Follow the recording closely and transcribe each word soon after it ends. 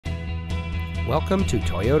Welcome to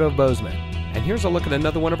Toyota of Bozeman, and here's a look at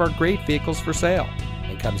another one of our great vehicles for sale.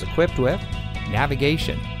 It comes equipped with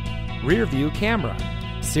navigation, rear view camera,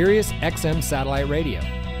 Sirius XM satellite radio,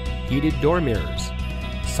 heated door mirrors,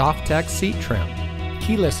 soft text seat trim,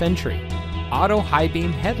 keyless entry, auto high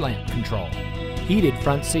beam headlamp control, heated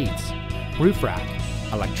front seats, roof rack,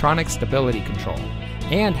 electronic stability control,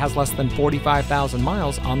 and has less than 45,000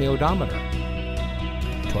 miles on the odometer.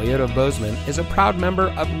 Toyota of Bozeman is a proud member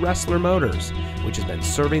of Ressler Motors, which has been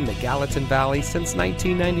serving the Gallatin Valley since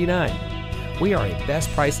 1999. We are a best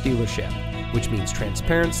price dealership, which means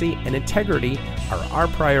transparency and integrity are our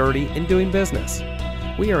priority in doing business.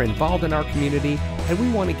 We are involved in our community, and we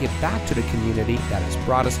want to give back to the community that has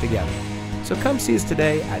brought us together. So come see us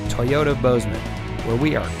today at Toyota of Bozeman, where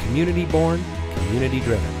we are community born, community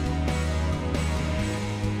driven.